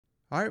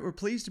All right, we're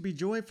pleased to be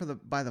joined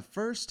by the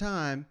first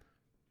time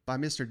by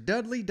Mr.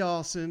 Dudley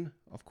Dawson.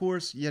 Of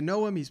course, you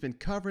know him. He's been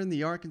covering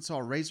the Arkansas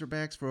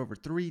Razorbacks for over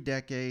 3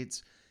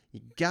 decades.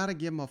 You got to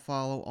give him a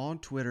follow on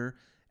Twitter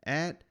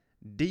at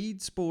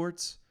Deed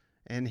Sports,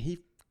 and he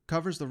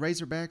covers the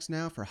Razorbacks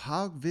now for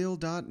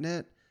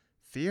Hogville.net,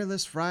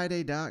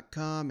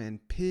 FearlessFriday.com,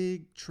 and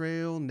Pig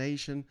Trail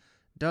Nation.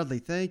 Dudley,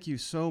 thank you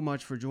so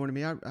much for joining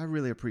me. I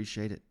really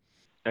appreciate it.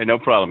 Hey, no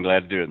problem.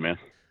 Glad to do it, man.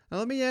 Now,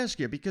 let me ask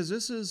you, because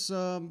this is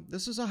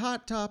a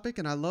hot topic,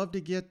 and I love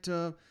to get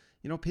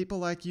people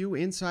like you,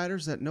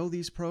 insiders that know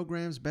these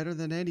programs better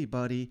than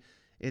anybody.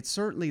 It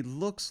certainly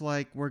looks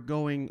like we're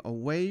going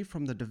away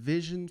from the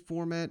division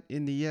format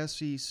in the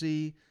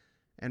SEC,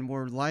 and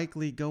we're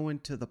likely going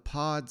to the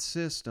pod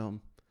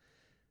system.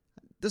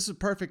 This is a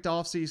perfect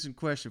off-season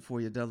question for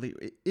you, Dudley.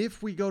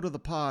 If we go to the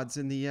pods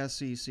in the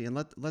SEC, and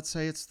let's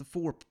say it's the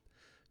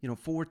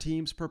four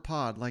teams per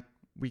pod, like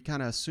we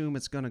kind of assume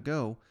it's going to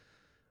go,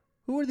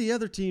 who are the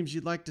other teams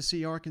you'd like to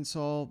see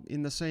Arkansas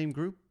in the same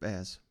group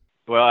as?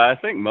 Well, I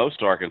think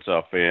most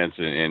Arkansas fans,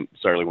 and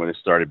certainly when it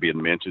started being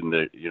mentioned,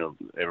 that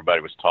everybody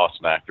was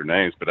tossing after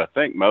names, but I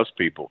think most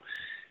people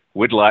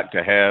would like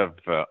to have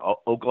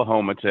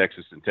Oklahoma,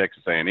 Texas, and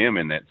Texas A&M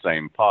in that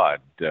same pod.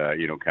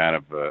 Kind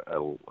of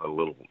a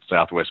little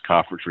Southwest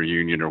Conference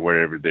reunion or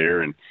wherever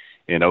there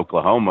in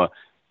Oklahoma.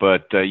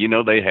 But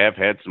they have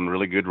had some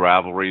really good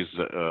rivalries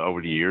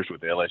over the years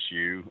with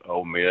LSU,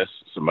 Ole Miss,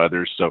 some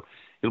others. So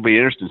it'll be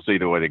interesting to see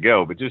the way they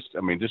go. But just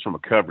from a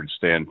coverage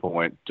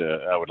standpoint,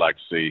 I would like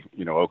to see,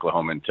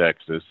 Oklahoma and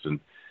Texas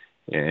and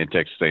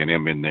Texas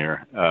A&M in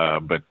there.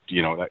 But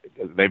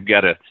they've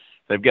got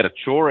a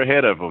chore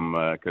ahead of them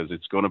because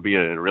it's going to be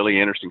a really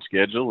interesting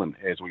schedule. And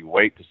as we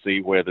wait to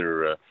see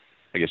whether,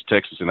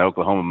 Texas and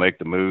Oklahoma make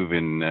the move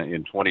in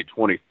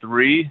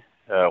 2023,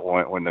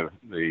 when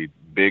the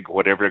big,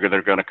 whatever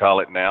they're going to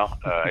call it now,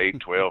 8,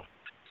 12,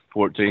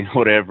 14,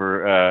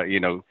 whatever,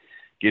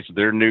 gets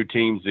their new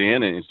teams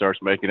in and starts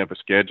making up a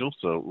schedule.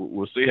 So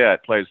we'll see how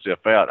it plays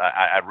itself out.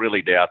 I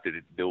really doubt that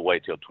they'll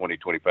wait till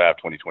 2025,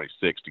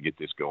 2026 to get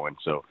this going.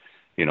 So,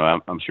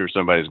 I'm sure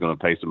somebody's going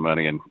to pay some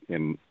money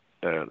and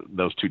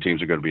those two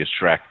teams are going to be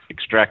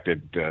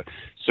extracted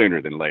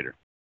sooner than later.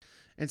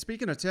 And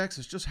speaking of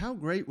Texas, just how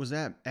great was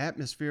that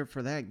atmosphere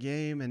for that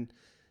game? And,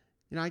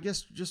 I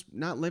guess just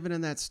not living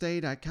in that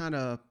state, I kind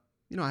of,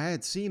 I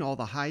had seen all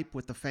the hype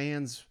with the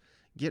fans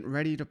getting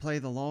ready to play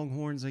the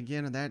Longhorns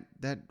again and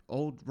that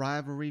old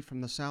rivalry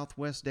from the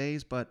Southwest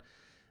days. But,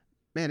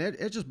 man,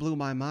 it just blew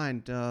my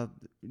mind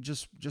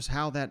just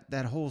how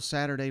that whole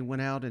Saturday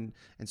went out and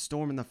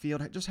storming the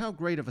field. Just how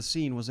great of a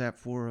scene was that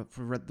for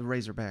the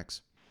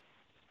Razorbacks?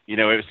 It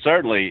was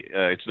certainly,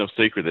 it's no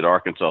secret that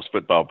Arkansas's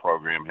football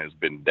program has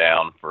been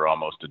down for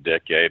almost a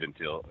decade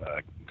until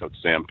Coach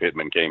Sam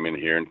Pittman came in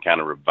here and kind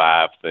of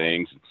revived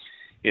things.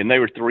 And they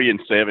were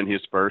 3-7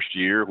 his first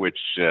year, which,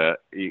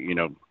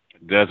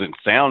 doesn't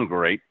sound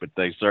great, but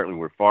they certainly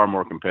were far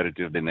more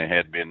competitive than they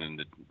had been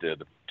in the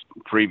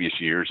previous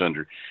years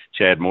under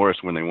Chad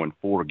Morris when they won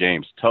 4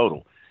 games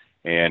total.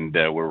 And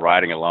we're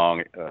riding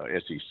along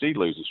SEC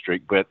losing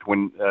streak. But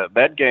when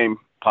that game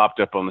popped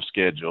up on the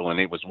schedule, and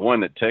it was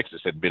one that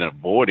Texas had been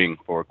avoiding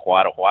for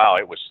quite a while.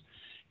 It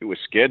was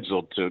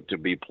scheduled to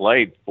be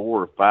played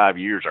 4 or 5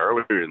 years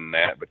earlier than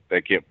that, but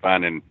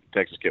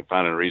Texas kept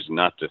finding a reason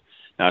not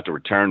to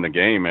return the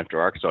game after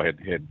Arkansas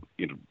had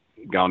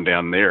gone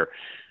down there.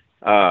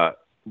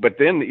 But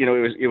then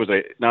it was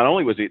not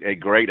only was it a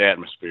great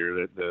atmosphere,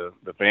 that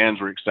the fans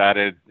were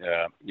excited.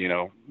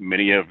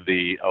 Many of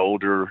the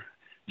older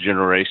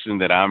generation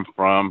that I'm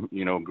from,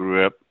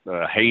 grew up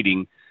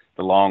hating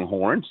the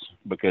Longhorns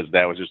because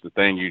that was just the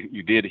thing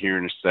you did here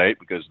in the state,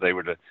 because they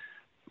were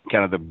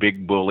kind of the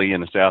big bully in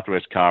the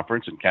Southwest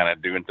Conference and kind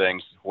of doing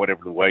things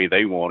whatever the way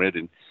they wanted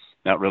and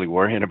not really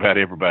worrying about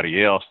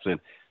everybody else. And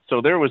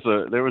so there was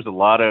a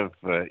lot of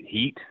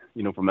heat,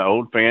 from the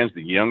old fans.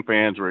 The young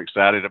fans were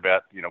excited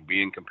about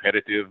being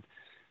competitive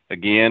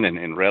again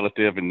and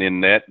relative. And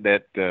then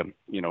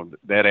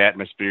that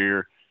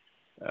atmosphere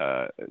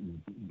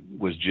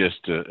was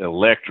just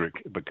electric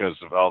because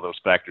of all those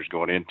factors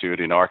going into it.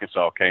 And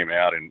Arkansas came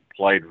out and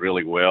played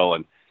really well.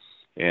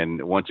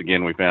 And once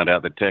again, we found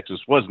out that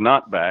Texas was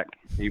not back,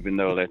 even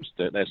though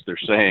that's their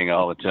saying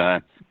all the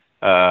time.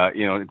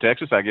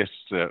 Texas, I guess,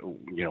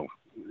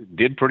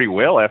 did pretty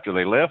well after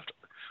they left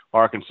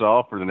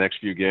Arkansas for the next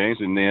few games,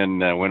 and then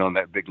went on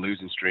that big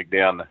losing streak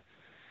down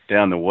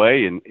the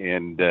way.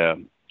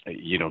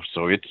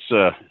 So it's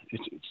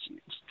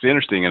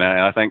interesting, and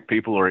I think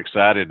people are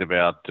excited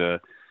about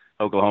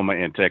Oklahoma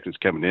and Texas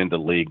coming into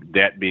the league.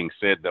 That being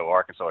said, though,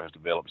 Arkansas has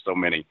developed so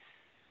many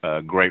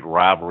great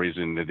rivalries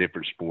in the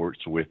different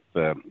sports with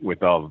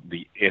all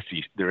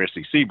their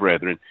SEC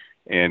brethren,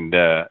 and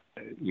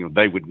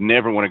they would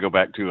never want to go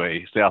back to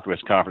a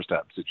Southwest Conference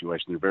type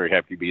situation. They're very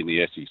happy to be in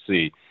the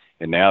SEC,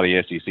 and now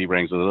the SEC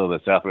brings a little of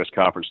the Southwest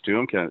Conference to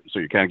them, so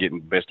you're kind of getting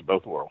the best of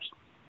both worlds.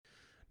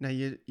 Now,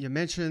 you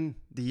mentioned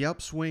the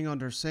upswing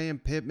under Sam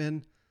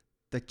Pittman.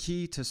 The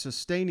key to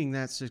sustaining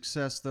that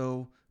success,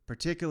 though,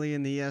 particularly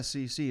in the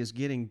SEC, is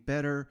getting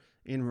better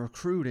in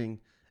recruiting.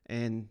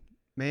 And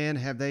man,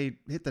 have they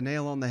hit the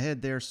nail on the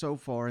head there so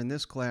far in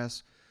this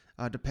class.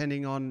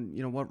 Depending on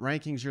what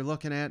rankings you're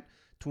looking at,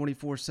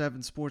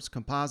 24/7 Sports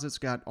Composites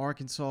got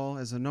Arkansas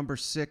as the number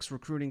 6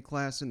 recruiting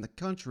class in the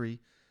country.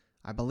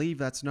 I believe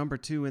that's number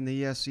 2 in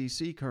the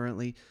SEC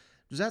currently.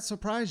 Does that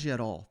surprise you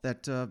at all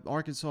that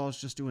Arkansas is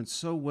just doing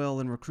so well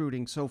in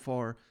recruiting so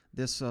far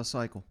this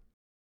cycle?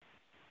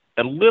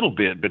 A little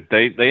bit, but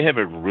they have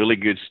a really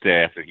good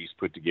staff that he's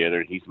put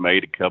together. He's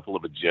made a couple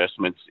of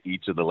adjustments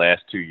each of the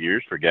last 2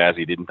 years for guys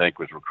he didn't think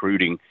was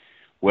recruiting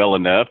well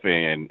enough,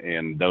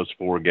 and those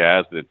 4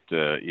 guys that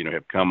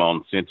have come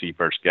on since he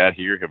first got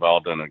here have all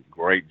done a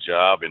great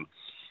job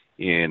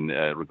in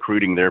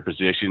recruiting their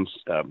positions.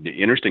 The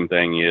interesting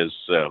thing is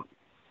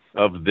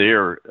of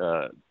their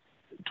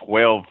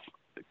 12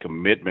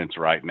 commitments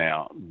right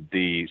now,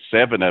 the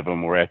 7 of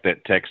them were at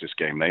that Texas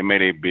game. They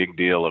made a big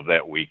deal of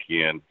that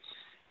weekend,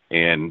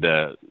 and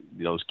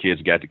those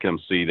kids got to come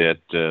see that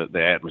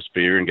the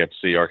atmosphere and got to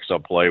see Arkansas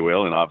play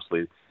well, and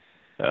obviously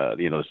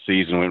the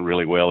season went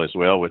really well as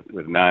well with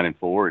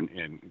 9-4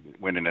 and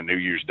winning a New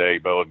Year's Day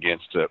bow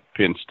against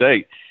Penn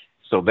State.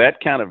 So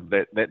that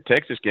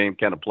Texas game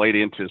kind of played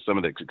into some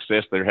of the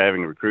success they're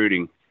having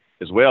recruiting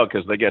as well,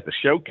 because they got to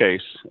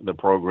showcase the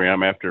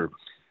program after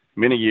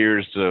many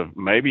years of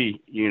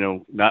maybe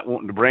not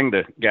wanting to bring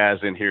the guys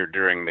in here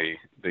during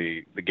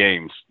the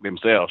games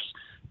themselves.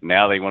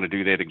 Now they want to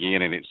do that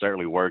again, and it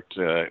certainly worked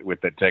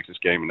with that Texas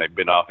game, and they've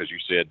been off, as you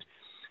said,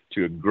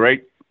 to a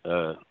great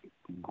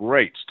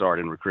start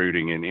in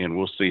recruiting, and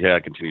we'll see how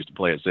it continues to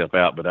play itself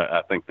out. But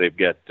I think they've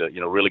got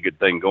a really good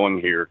thing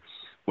going here.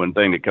 One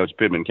thing that Coach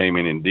Pittman came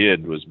in and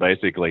did was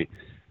basically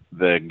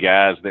the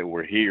guys that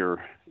were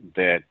here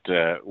that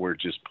were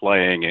just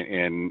playing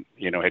and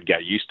had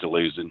got used to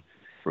losing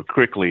were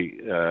quickly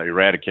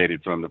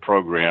eradicated from the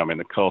program, and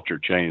the culture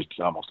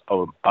changed almost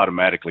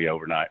automatically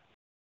overnight.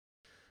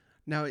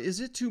 Now, is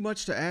it too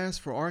much to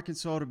ask for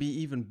Arkansas to be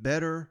even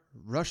better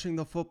rushing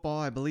the football?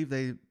 I believe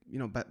they,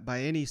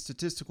 by any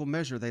statistical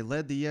measure, they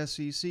led the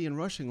SEC in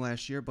rushing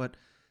last year, but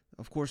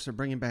of course they're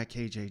bringing back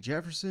KJ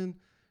Jefferson.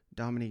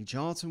 Dominique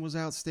Johnson was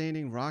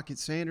outstanding. Rocket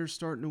Sanders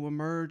starting to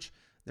emerge.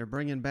 They're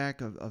bringing back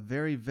a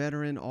very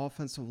veteran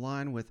offensive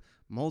line with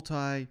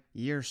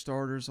multi-year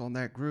starters on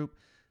that group.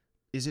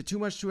 Is it too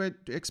much to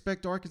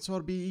expect Arkansas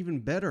to be even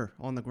better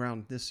on the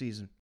ground this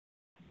season?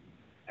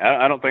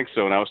 I don't think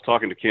so. And I was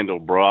talking to Kendall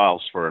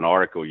Briles for an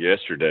article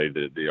yesterday,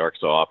 the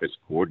Arkansas offensive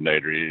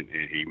coordinator, and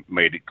he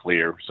made it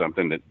clear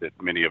something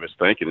that many of us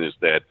thinking is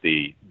that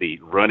the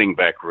running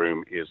back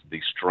room is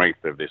the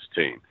strength of this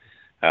team.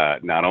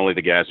 Not only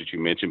the guys that you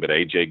mentioned, but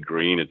A.J.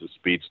 Green is a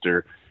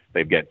speedster.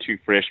 They've got 2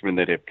 freshmen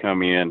that have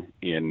come in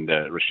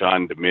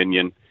Rashawn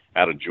Dominion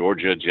out of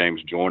Georgia,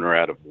 James Joyner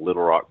out of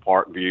Little Rock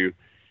Parkview,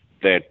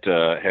 that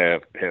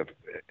have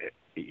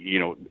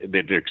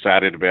that they're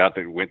excited about.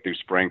 They went through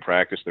spring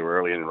practice. They were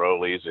early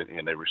enrollees,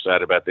 and they were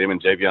excited about them.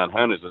 And Javion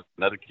Hunt is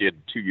another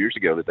kid 2 years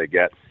ago that they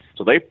got.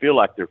 So they feel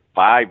like they're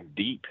 5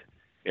 deep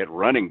at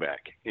running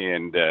back.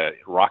 And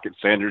Rocket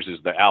Sanders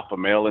is the alpha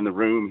male in the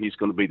room. He's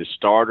going to be the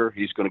starter.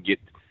 He's going to get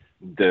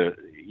the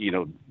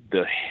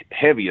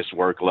heaviest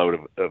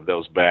workload of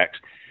those backs.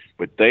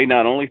 But they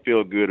not only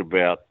feel good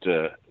about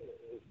the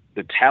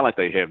talent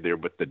they have there,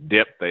 but the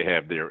depth they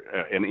have there.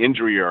 An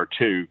injury or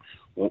 2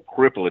 won't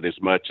cripple it as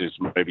much as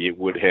maybe it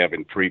would have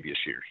in previous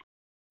years.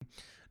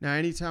 Now,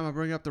 anytime I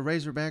bring up the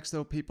Razorbacks,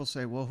 though, people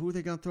say, well, who are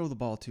they going to throw the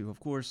ball to?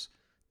 Of course,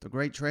 the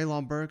great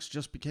Treylon Burks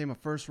just became a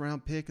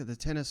first-round pick of the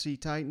Tennessee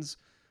Titans.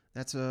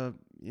 That's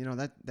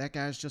that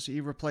guy's just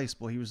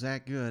irreplaceable. He was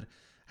that good.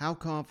 How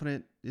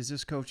confident is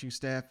this coaching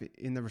staff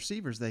in the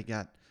receivers they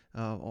got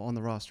on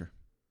the roster?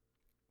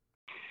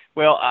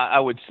 Well, I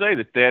would say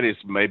that is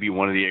maybe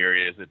one of the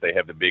areas that they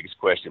have the biggest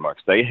question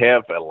marks. They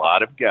have a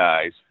lot of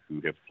guys who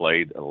have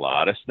played a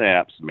lot of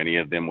snaps. Many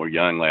of them were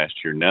young last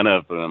year. None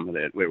of them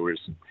that was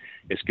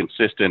as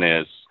consistent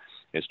as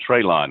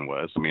Treylon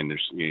was. I mean,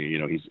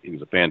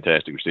 he's a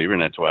fantastic receiver,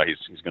 and that's why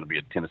he's going to be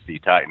a Tennessee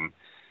Titan,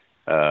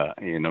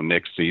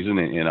 next season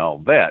and all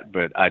that.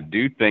 But I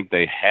do think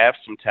they have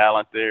some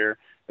talent there.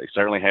 They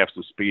certainly have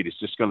some speed. It's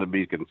just going to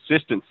be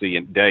consistency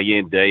and day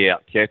in, day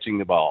out, catching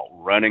the ball,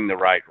 running the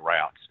right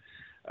routes.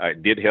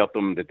 It did help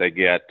them that they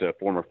got a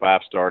former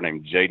 5-star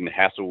named Jaden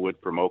Hasselwood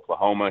from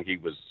Oklahoma. He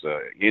was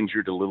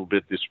injured a little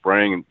bit this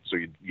spring, and so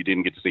you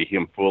didn't get to see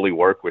him fully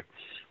work with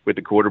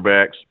the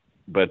quarterbacks.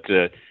 But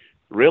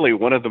really,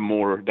 one of the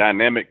more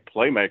dynamic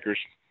playmakers,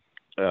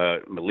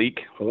 Malik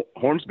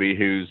Hornsby,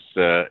 who's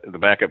the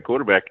backup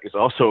quarterback, is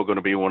also going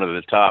to be one of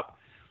the top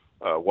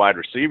wide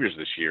receivers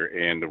this year.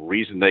 And the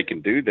reason they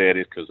can do that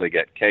is because they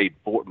got Cade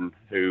Fortin,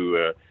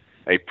 who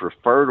a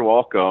preferred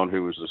walk-on,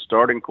 who was the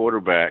starting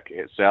quarterback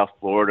at South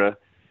Florida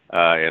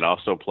and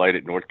also played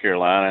at North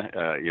Carolina.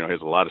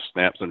 Has a lot of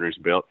snaps under his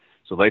belt.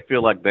 So they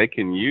feel like they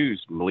can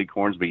use Malik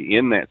Hornsby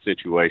in that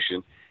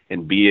situation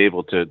and be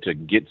able to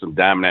get some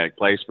dynamic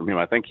plays from him.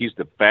 I think he's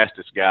the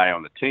fastest guy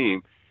on the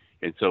team,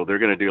 and so they're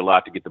going to do a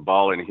lot to get the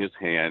ball in his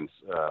hands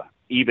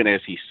even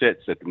as he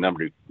sits at the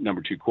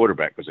number two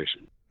quarterback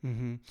position.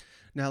 Mm-hmm.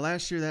 Now,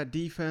 last year that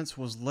defense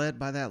was led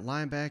by that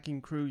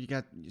linebacking crew. You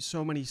got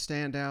so many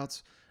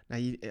standouts. Now,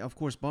 of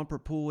course, Bumper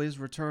Pool is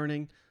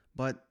returning,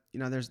 but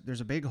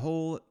there's a big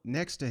hole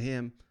next to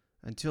him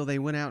until they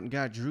went out and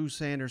got Drew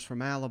Sanders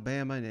from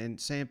Alabama, and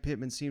Sam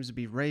Pittman seems to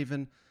be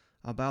raving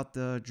about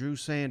the Drew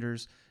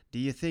Sanders. Do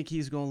you think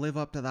he's going to live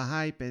up to the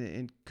hype,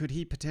 and could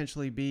he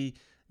potentially be,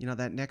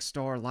 that next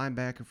star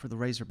linebacker for the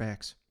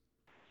Razorbacks?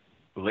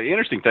 Well, the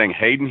interesting thing,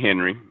 Hayden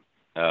Henry,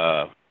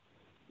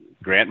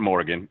 Grant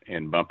Morgan,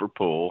 and Bumper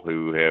Pool,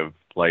 who have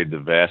played the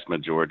vast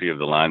majority of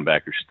the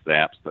linebacker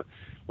snaps the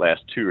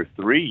last 2 or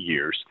 3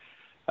 years,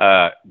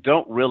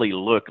 don't really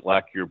look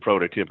like your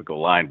prototypical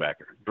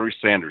linebacker. Drew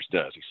Sanders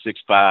does. He's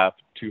 6'5",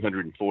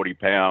 240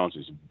 pounds,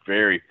 is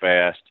very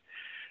fast.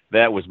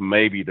 That was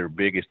maybe their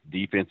biggest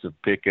defensive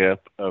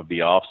pickup of the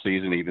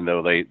offseason, even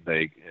though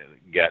they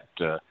got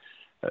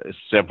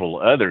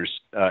several others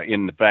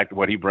in the fact of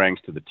what he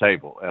brings to the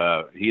table.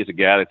 He is a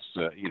guy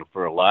that's,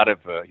 for a lot of,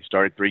 he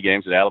started 3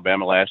 games at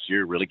Alabama last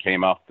year, really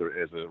came off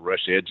as a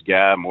rush edge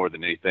guy more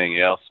than anything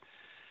else.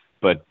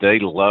 But they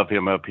love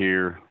him up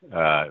here.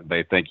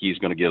 They think he's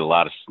going to get a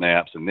lot of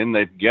snaps. And then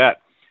they've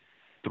got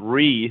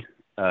 3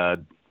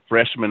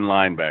 freshman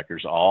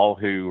linebackers, all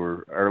who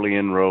are early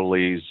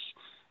enrollees,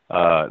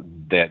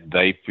 that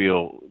they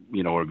feel,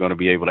 are going to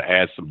be able to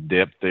add some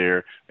depth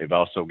there. They've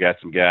also got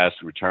some guys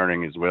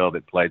returning as well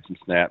that played some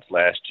snaps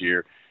last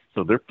year.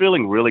 So they're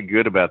feeling really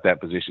good about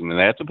that position. And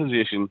that's a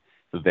position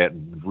that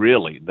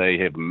really they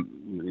have,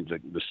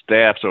 the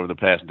staffs over the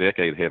past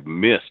decade have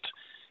missed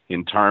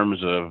in terms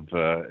of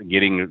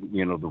getting,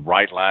 the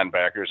right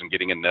linebackers and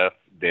getting enough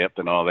depth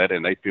and all that.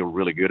 And they feel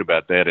really good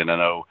about that. And I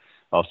know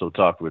also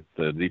talked with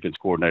the defense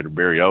coordinator,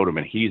 Barry Odom,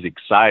 and he's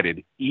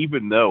excited.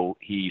 Even though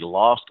he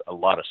lost a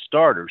lot of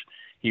starters,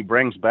 he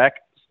brings back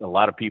a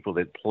lot of people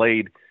that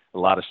played a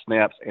lot of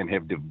snaps and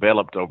have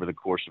developed over the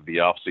course of the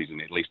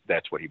offseason. At least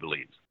that's what he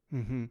believes.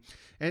 Mm-hmm.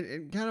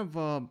 And kind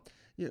of,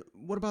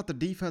 what about the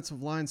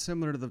defensive line?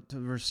 Similar to the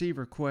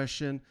receiver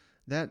question,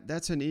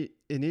 that's an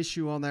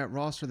issue on that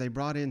roster. They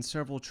brought in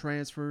several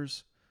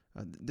transfers.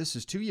 This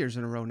is 2 years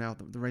in a row now.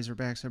 The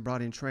Razorbacks have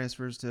brought in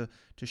transfers to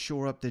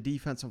shore up the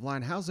defensive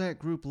line. How's that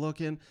group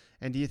looking?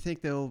 And do you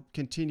think they'll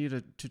continue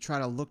to try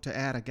to look to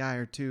add a guy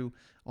or two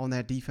on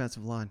that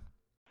defensive line?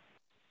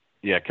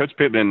 Yeah, Coach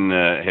Pittman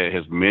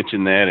has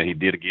mentioned that, and he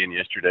did again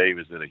yesterday. He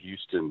was at a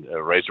Houston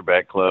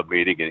Razorback Club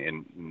meeting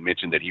and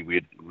mentioned that he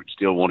would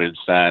still wanted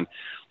to sign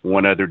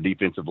one other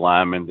defensive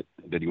lineman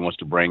that he wants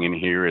to bring in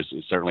here as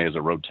certainly as a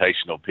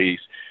rotational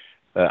piece.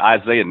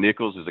 Isaiah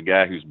Nichols is a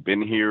guy who's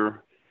been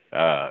here.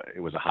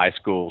 It was a high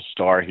school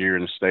star here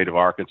in the state of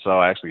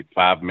Arkansas, actually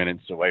 5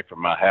 minutes away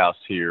from my house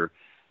here.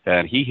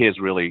 And he has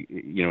really,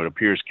 it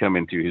appears, come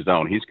into his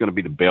own. He's going to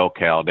be the bell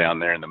cow down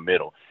there in the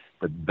middle.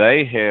 But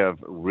they have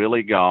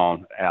really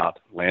gone out.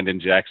 Landon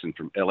Jackson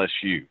from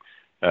LSU,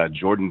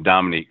 Jordan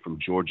Dominique from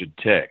Georgia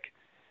Tech.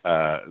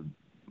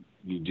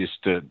 You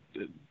just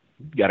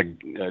got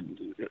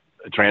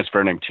a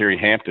transfer named Terry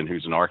Hampton,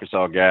 who's an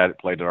Arkansas guy that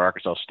played at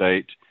Arkansas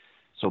State.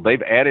 So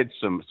they've added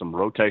some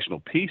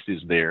rotational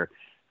pieces there.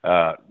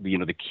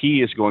 The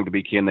key is going to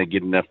be, can they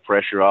get enough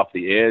pressure off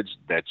the edge?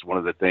 That's one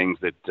of the things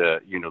that,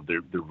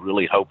 they're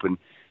really hoping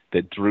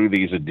that through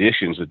these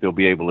additions that they'll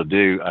be able to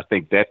do. I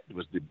think that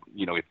was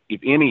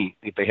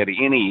if they had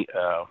any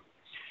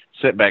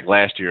setback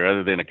last year,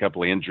 other than a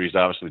couple of injuries,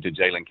 obviously to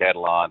Jalen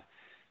Catalon,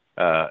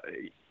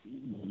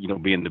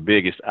 being the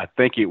biggest, I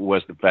think it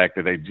was the fact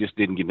that they just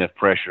didn't get enough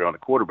pressure on the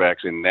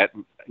quarterbacks. And that,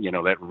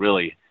 that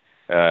really,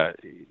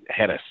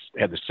 had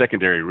the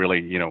secondary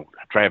really,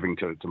 traveling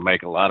to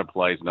make a lot of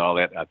plays and all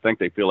that. I think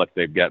they feel like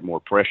they've got more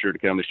pressure to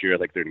come this year. I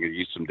think they're going to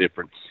use some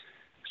different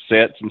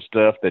sets and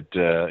stuff that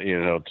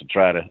to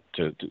try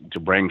to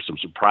bring some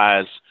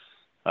surprise,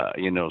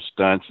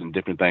 stunts and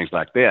different things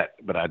like that.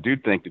 But I do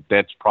think that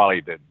that's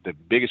probably the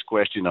biggest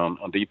question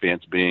on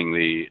defense, being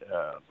the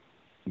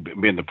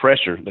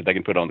pressure that they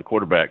can put on the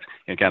quarterbacks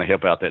and kind of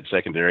help out that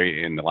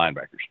secondary and the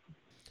linebackers.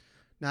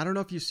 Now, I don't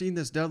know if you've seen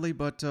this, Dudley,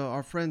 but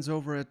our friends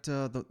over at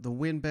the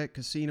WinBet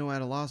Casino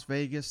out of Las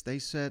Vegas, they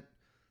set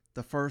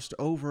the first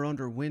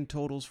over-under win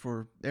totals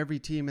for every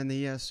team in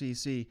the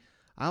SEC.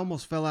 I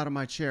almost fell out of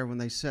my chair when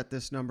they set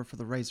this number for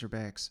the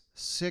Razorbacks.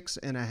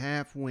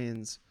 6.5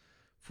 wins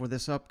for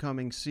this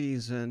upcoming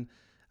season.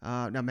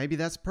 Now, maybe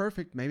that's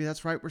perfect. Maybe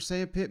that's right where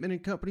Sam Pittman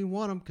and company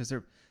want them, because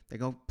they're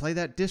going to play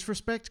that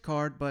disrespect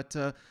card. But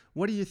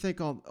what do you think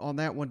on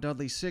that one,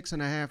 Dudley?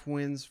 6.5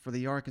 wins for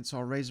the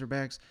Arkansas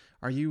Razorbacks.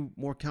 Are you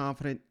more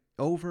confident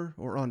over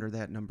or under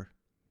that number?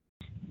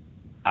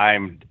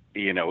 I'm,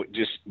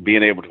 just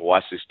being able to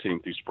watch this team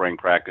through spring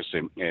practice,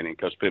 and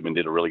Coach Pittman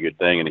did a really good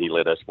thing, and he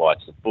let us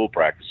watch the full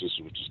practices,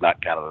 which is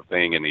not kind of a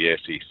thing in the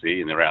SEC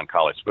and around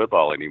college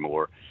football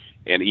anymore.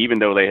 And even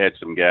though they had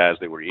some guys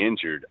that were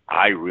injured,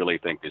 I really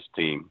think this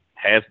team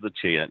has the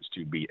chance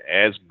to be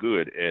as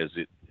good as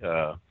it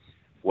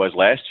was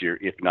last year,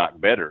 if not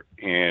better.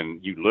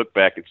 And you look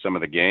back at some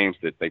of the games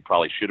that they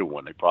probably should have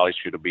won. They probably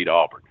should have beat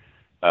Auburn.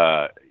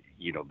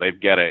 they've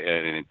got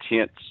an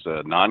intense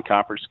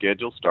non-conference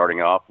schedule,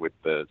 starting off with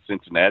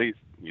Cincinnati,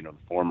 the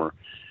former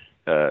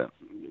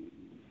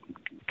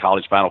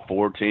college Final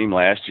Four team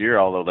last year.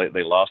 Although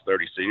they lost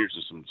 30 seniors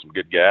and some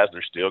good guys,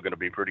 they're still going to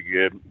be pretty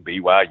good.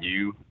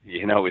 BYU,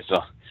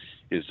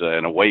 is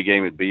an away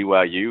game at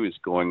BYU is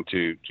going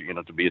to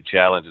be a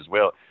challenge as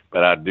well.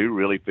 But I do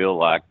really feel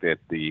like that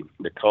the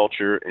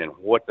culture and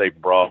what they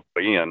brought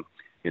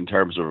in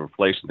terms of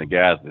replacing the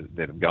guys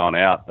that have gone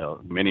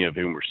out, many of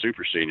whom were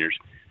super seniors,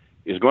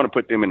 is going to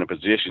put them in a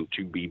position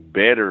to be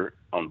better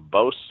on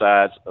both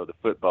sides of the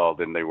football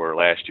than they were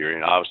last year.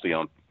 And obviously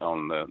on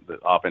the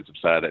offensive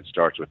side, that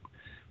starts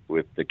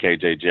with the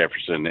KJ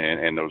Jefferson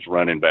and those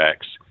running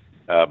backs.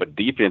 But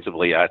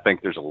defensively, I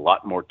think there's a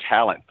lot more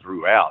talent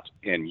throughout,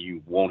 and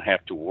you won't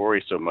have to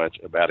worry so much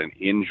about an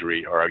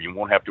injury, or you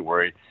won't have to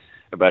worry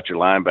about your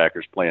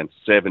linebackers playing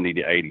 70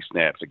 to 80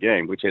 snaps a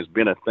game, which has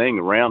been a thing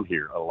around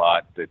here a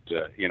lot that,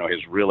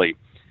 has really,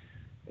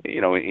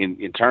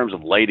 in terms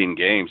of late in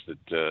games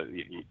that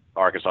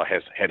Arkansas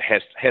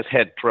has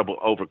had trouble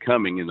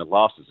overcoming in the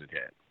losses it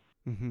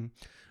had. Mm-hmm.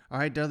 All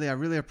right, Dudley, I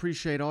really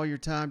appreciate all your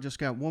time. Just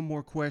got one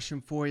more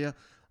question for you.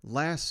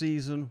 Last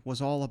season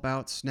was all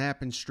about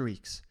snapping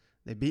streaks.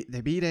 They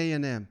beat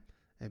A&M.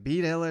 They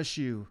beat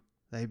LSU.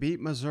 They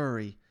beat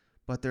Missouri.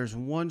 But there's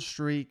one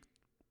streak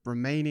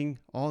remaining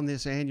on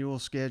this annual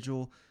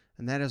schedule,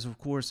 and that is, of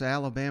course,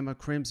 Alabama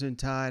Crimson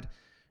Tide.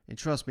 And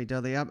trust me,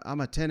 Dudley,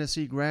 I'm a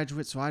Tennessee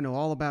graduate, so I know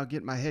all about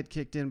getting my head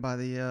kicked in by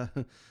the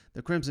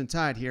Crimson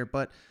Tide here.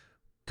 But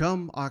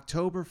come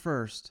October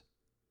 1st,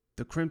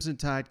 the Crimson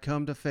Tide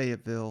come to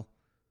Fayetteville.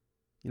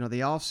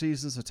 The off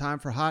season's a time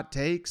for hot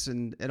takes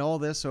and all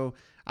this, so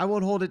I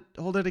won't hold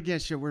it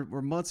against you.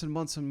 We're months and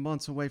months and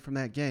months away from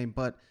that game.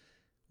 But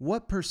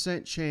what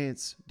 %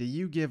 chance do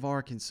you give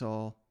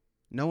Arkansas,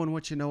 knowing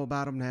what you know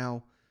about them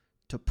now,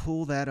 to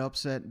pull that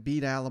upset,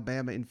 beat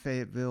Alabama in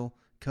Fayetteville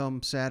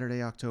come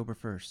Saturday, October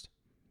 1st?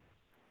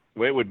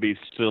 Well, it would be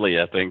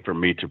silly, I think, for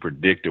me to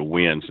predict a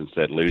win since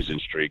that losing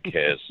streak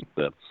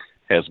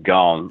has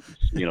gone,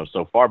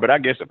 so far. But I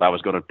guess if I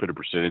was going to put a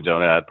percentage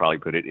on it, I'd probably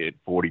put it at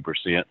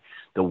 40%.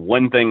 The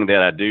one thing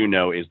that I do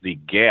know is the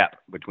gap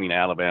between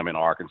Alabama and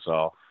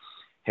Arkansas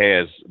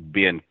has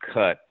been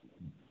cut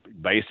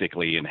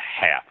basically in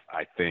half.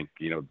 I think,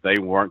 they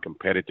weren't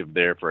competitive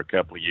there for a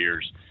couple of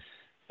years.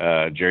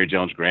 Jerry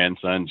Jones'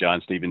 grandson,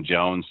 John Stephen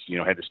Jones,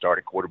 had to start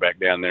a quarterback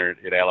down there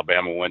at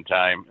Alabama one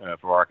time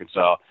for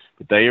Arkansas.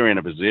 But they are in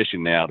a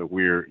position now to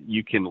where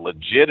you can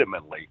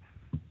legitimately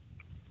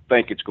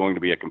think it's going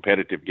to be a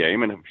competitive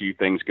game, and if a few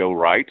things go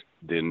right,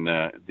 then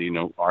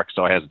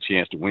Arkansas has a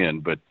chance to win.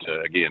 But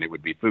again, it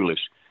would be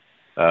foolish.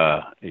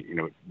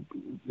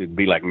 It'd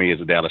be like me as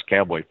a Dallas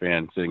Cowboy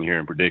fan sitting here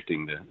and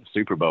predicting the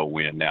Super Bowl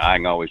win. Now I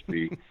can always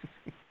be,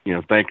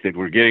 think that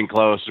we're getting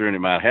closer and it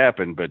might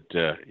happen, but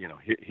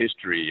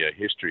history.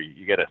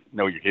 You got to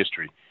know your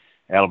history.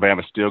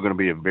 Alabama's still going to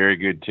be a very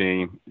good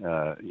team.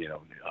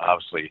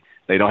 Obviously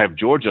they don't have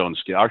Georgia on the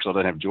schedule. Arkansas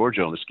doesn't have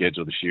Georgia on the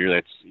schedule this year.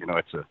 That's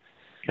it's a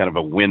kind of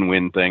a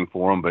win-win thing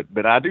for them.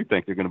 But I do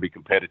think they're going to be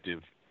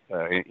competitive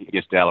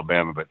against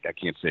Alabama, but I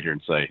can't sit here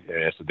and say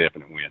that's a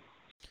definite win.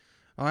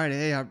 All right,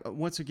 hey,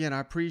 once again, I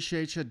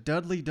appreciate you.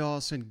 Dudley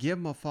Dawson, give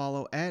him a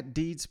follow at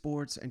Deed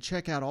Sports and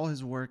check out all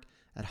his work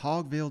at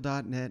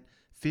hogville.net,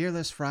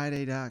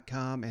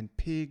 fearlessfriday.com, and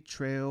Pig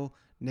Trail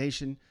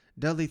Nation.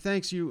 Dudley,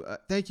 thank you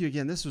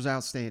again. This was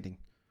outstanding.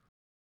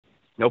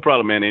 No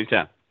problem, man.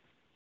 Anytime.